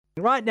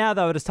Right now,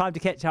 though, it is time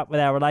to catch up with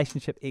our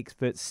relationship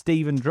expert,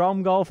 Stephen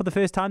Dromgold, for the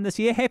first time this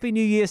year. Happy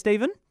New Year,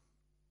 Stephen.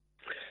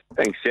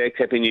 Thanks, Jack.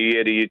 Happy New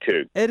Year to you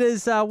too. It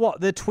is, the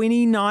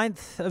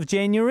 29th of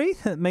January.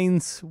 It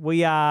means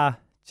we are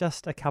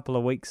just a couple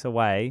of weeks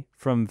away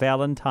from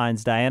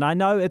Valentine's Day. And I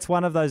know it's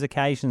one of those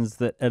occasions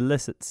that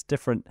elicits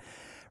different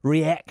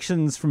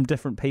reactions from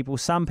different people.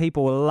 Some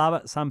people love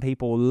it, some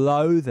people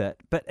loathe it.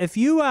 But if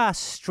you are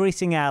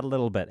stressing out a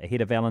little bit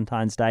ahead of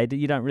Valentine's Day,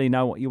 you don't really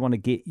know what you want to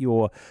get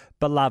your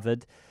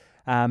beloved.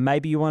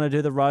 Maybe you want to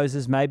do the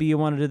roses, maybe you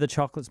want to do the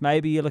chocolates,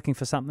 maybe you're looking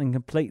for something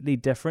completely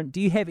different. Do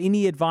you have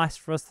any advice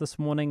for us this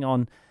morning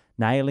on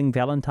nailing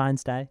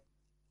Valentine's Day?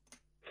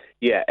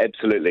 Yeah,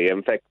 absolutely.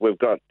 In fact, we've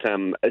got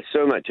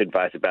so much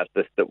advice about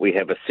this that we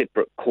have a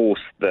separate course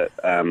that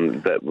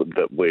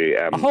we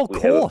a whole we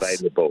course have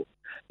available.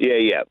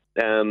 Yeah.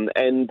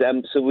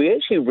 So we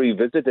actually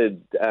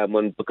revisited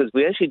one because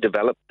we actually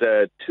developed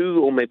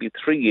 2 or maybe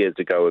 3 years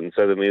ago, and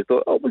so then we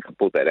thought, we could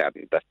pull that out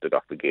and dust it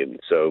off again.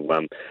 So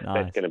Nice.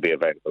 That's going to be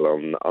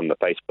available on the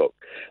Facebook.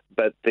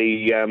 But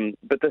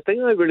the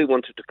thing I really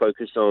wanted to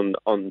focus on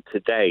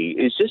today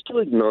is just to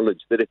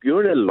acknowledge that if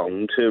you're in a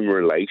long-term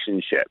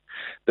relationship,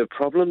 the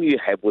problem you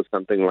have with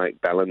something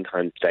like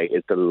Valentine's Day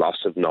is the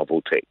loss of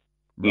novelty.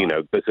 Right. You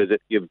know, because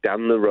if you've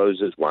done the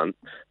roses once,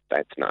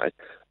 that's nice.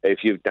 If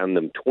you've done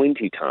them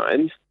 20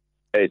 times,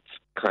 it's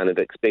kind of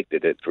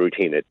expected. It's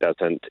routine. It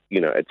doesn't,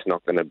 it's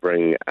not going to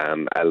bring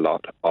a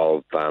lot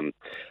of...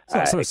 It's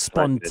not sort of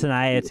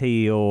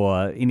spontaneity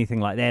or anything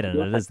like that in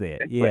it, is there?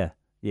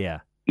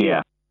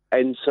 Yeah.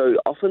 And so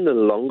often the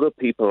longer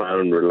people are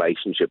in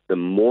relationship, the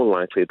more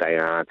likely they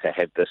are to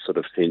have this sort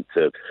of sense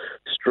of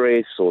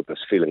stress or this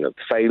feeling of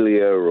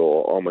failure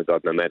or, oh my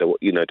God, no matter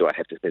what, do I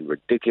have to spend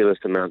ridiculous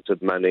amounts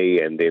of money?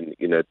 And then,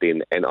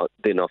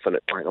 then often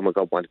it's like, oh my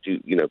God, why did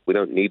you, we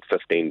don't need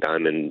 15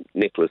 diamond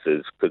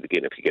necklaces because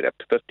again, if you get up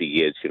to 50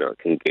 years, it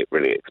can get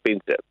really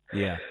expensive.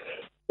 Yeah.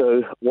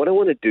 So what I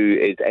want to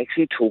do is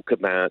actually talk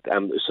about,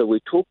 so we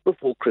talked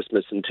before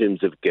Christmas in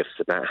terms of gifts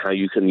about how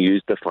you can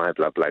use the 5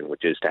 love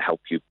languages to help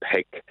you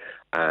pick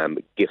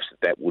gifts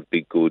that would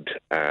be good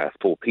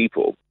for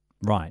people.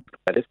 Right.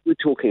 But if we're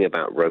talking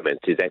about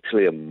romance, there's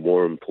actually a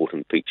more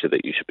important feature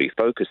that you should be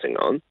focusing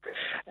on,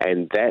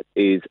 and that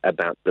is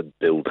about the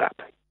build-up.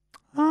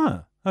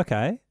 Oh,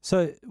 okay.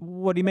 So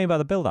what do you mean by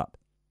the build-up?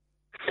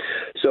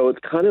 So it's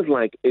kind of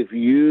like if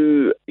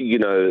you,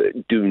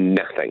 do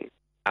nothing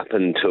up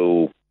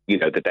until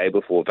the day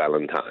before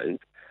Valentine's,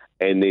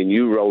 and then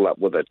you roll up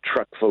with a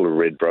truck full of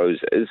red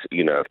roses,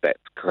 if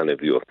that's kind of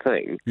your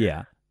thing.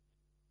 Yeah.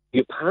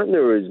 Your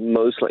partner is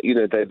most like,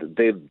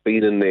 they've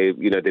been in their,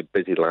 their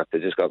busy life.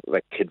 They've just got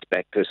their kids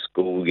back to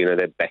school,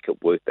 they're back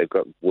at work. They've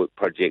got work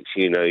projects,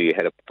 you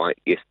had a fight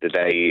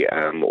yesterday,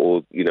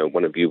 or,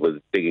 one of you was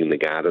digging the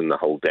garden the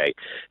whole day.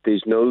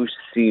 There's no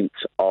sense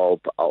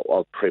of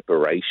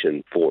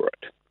preparation for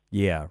it.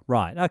 Yeah,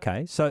 right.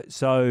 Okay. So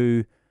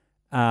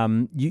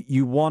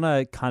you want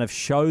to kind of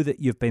show that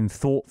you've been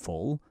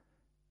thoughtful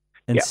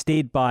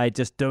instead by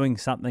just doing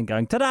something,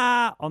 going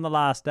ta-da on the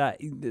last day,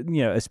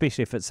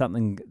 especially if it's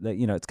something that,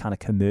 it's kind of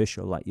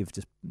commercial, like you've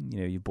just,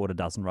 you bought a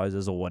dozen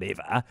roses or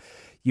whatever.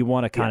 You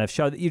want to kind of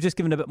show that you've just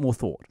given a bit more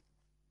thought.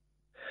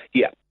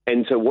 Yeah.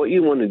 And so what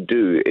you want to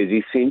do is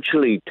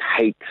essentially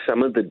take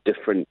some of the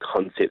different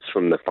concepts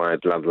from the 5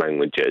 love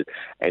languages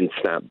and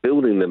start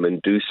building them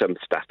and do some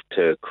stuff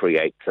to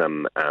create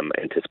some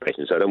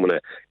anticipation. So I don't want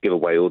to give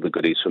away all the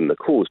goodies from the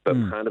course, but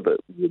part of it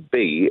would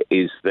be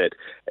is that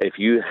if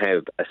you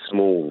have a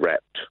small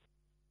wrapped,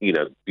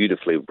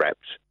 beautifully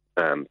wrapped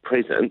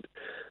present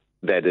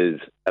that is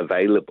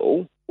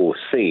available or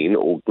seen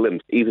or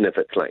glimpsed, even if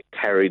it's like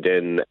carried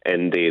in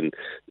and then,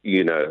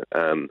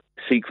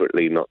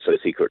 secretly, not so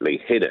secretly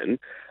hidden,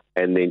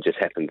 and then just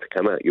happens to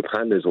come out, your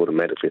partner's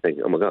automatically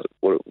thinking, oh my God,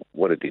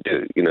 what did he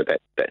do?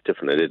 That's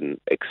different. I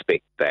didn't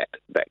expect that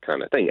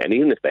kind of thing. And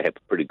even if they have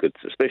a pretty good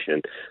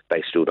suspicion,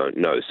 they still don't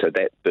know. So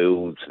that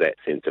builds that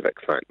sense of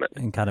excitement.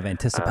 And kind of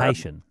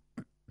anticipation.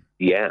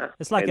 Yeah.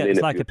 It's like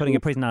putting a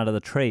present under the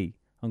tree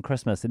on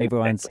Christmas and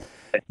everyone's,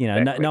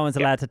 no one's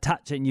allowed to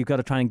touch it and you've got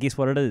to try and guess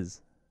what it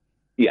is.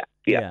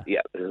 Yeah.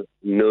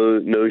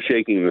 No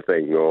shaking the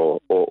thing or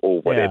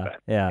whatever.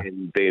 Yeah.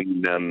 And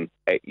then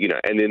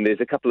and then there's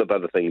a couple of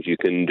other things you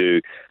can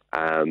do,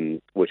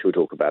 which we'll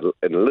talk about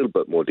in a little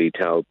bit more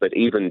detail. But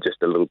even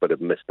just a little bit of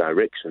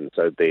misdirection.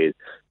 So there's,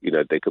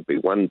 there could be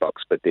one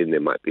box, but then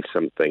there might be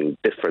something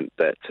different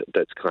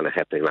that's kind of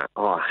happening. Like,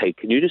 oh, hey,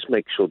 can you just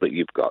make sure that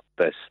you've got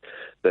this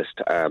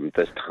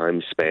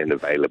time span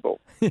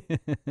available?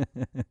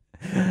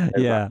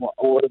 Yeah.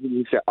 Or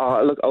you say,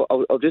 oh, look,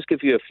 I'll just give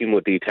you a few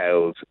more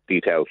details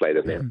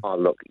later. Then, oh,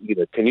 look,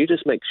 can you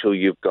just make sure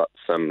you've got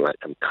some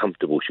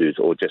comfortable shoes,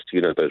 or just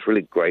those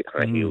really great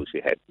high heels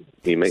you had?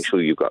 Can you make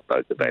sure you've got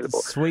those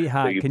available?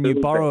 Sweetheart, can you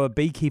borrow a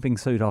beekeeping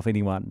suit off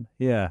anyone?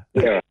 Yeah.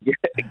 Yeah,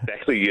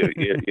 exactly.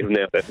 You've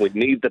nailed it. We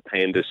need the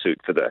panda suit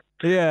for this.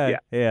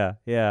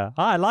 Yeah.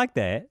 I like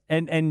that.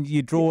 And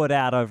you draw it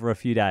out over a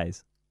few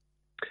days.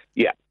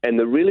 Yeah, and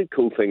the really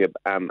cool thing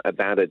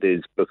about it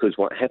is because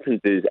what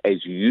happens is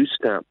as you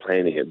start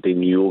planning it,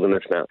 then you're going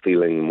to start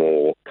feeling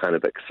more kind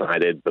of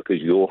excited because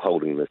you're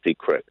holding the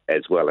secret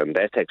as well. And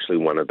that's actually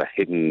one of the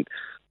hidden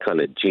kind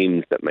of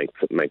gems that makes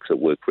it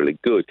work really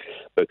good,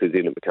 because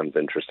then it becomes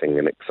interesting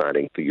and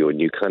exciting for you,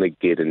 and you kind of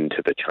get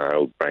into the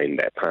child brain,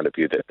 that part of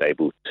you that's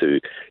able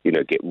to,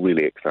 get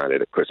really excited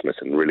at Christmas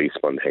and really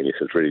spontaneous,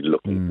 is really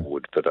looking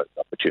forward for those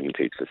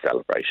opportunities for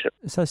celebration.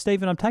 So,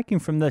 Stephen, I'm taking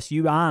from this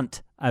you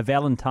aren't a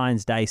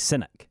Valentine's Day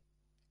cynic.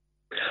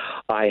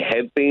 I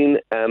have been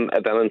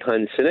a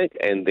Valentine's cynic,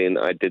 and then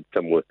I did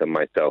some work on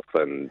myself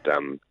and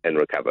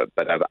recovered.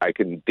 But I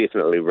can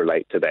definitely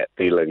relate to that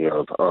feeling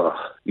of,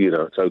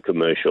 so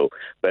commercial.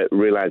 But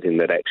realizing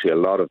that actually a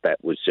lot of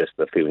that was just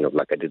the feeling of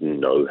like I didn't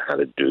know how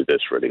to do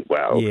this really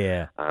well.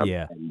 Yeah.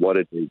 And what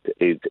it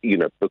is,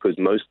 because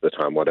most of the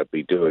time what I'd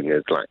be doing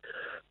is like,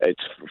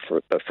 it's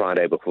for the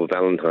Friday before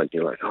Valentine's,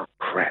 you're like, oh,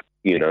 crap.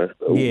 What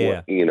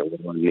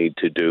do I need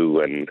to do,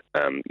 and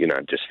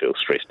I just feel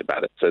stressed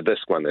about it. So this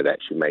one, it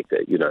actually makes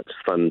it, it's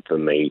fun for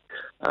me,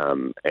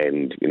 and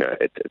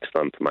it's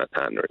fun for my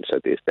partner, and so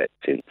there's that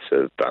sense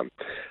of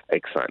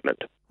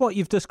excitement. What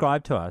you've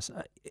described to us,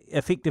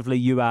 effectively,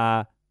 you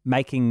are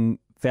making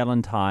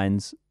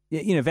Valentine's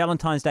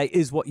Day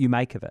is what you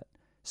make of it.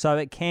 So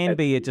it can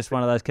be just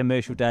one of those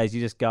commercial days.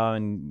 You just go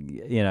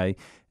and,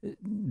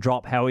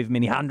 drop however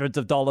many hundreds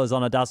of dollars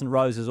on a dozen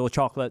roses or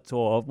chocolates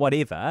or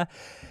whatever.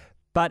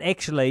 But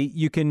actually,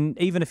 you can,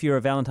 even if you're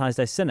a Valentine's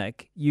Day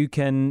cynic, you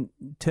can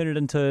turn it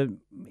into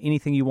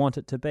anything you want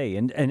it to be.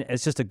 And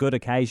it's just a good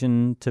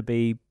occasion to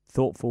be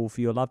thoughtful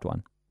for your loved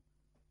one.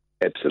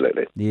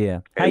 Absolutely.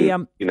 Yeah.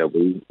 And,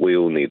 we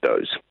all need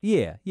those.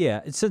 Yeah.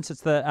 Since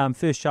it's the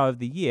first show of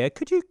the year,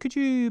 could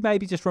you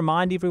maybe just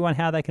remind everyone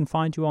how they can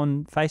find you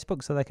on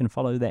Facebook so they can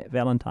follow that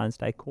Valentine's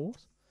Day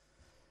course?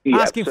 Yeah,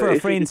 Asking for a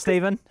friend,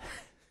 Stephen.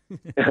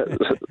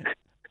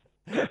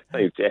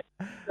 Thanks, Jack.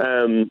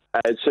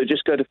 So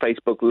just go to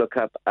Facebook, look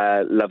up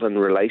Love and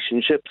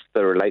Relationships,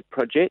 the Relate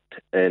Project,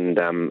 and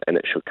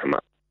it should come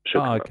up.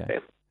 Up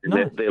there.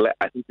 Nice.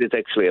 I think there's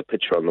actually a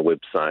picture on the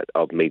website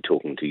of me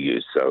talking to you,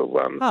 so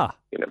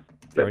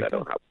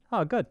that'll help.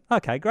 Oh, good.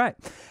 Okay, great.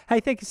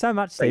 Hey, thank you so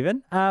much,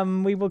 Stephen.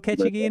 We will catch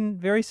you again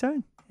very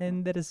soon.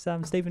 And that is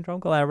Stephen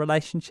Dromgoole, our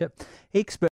relationship expert.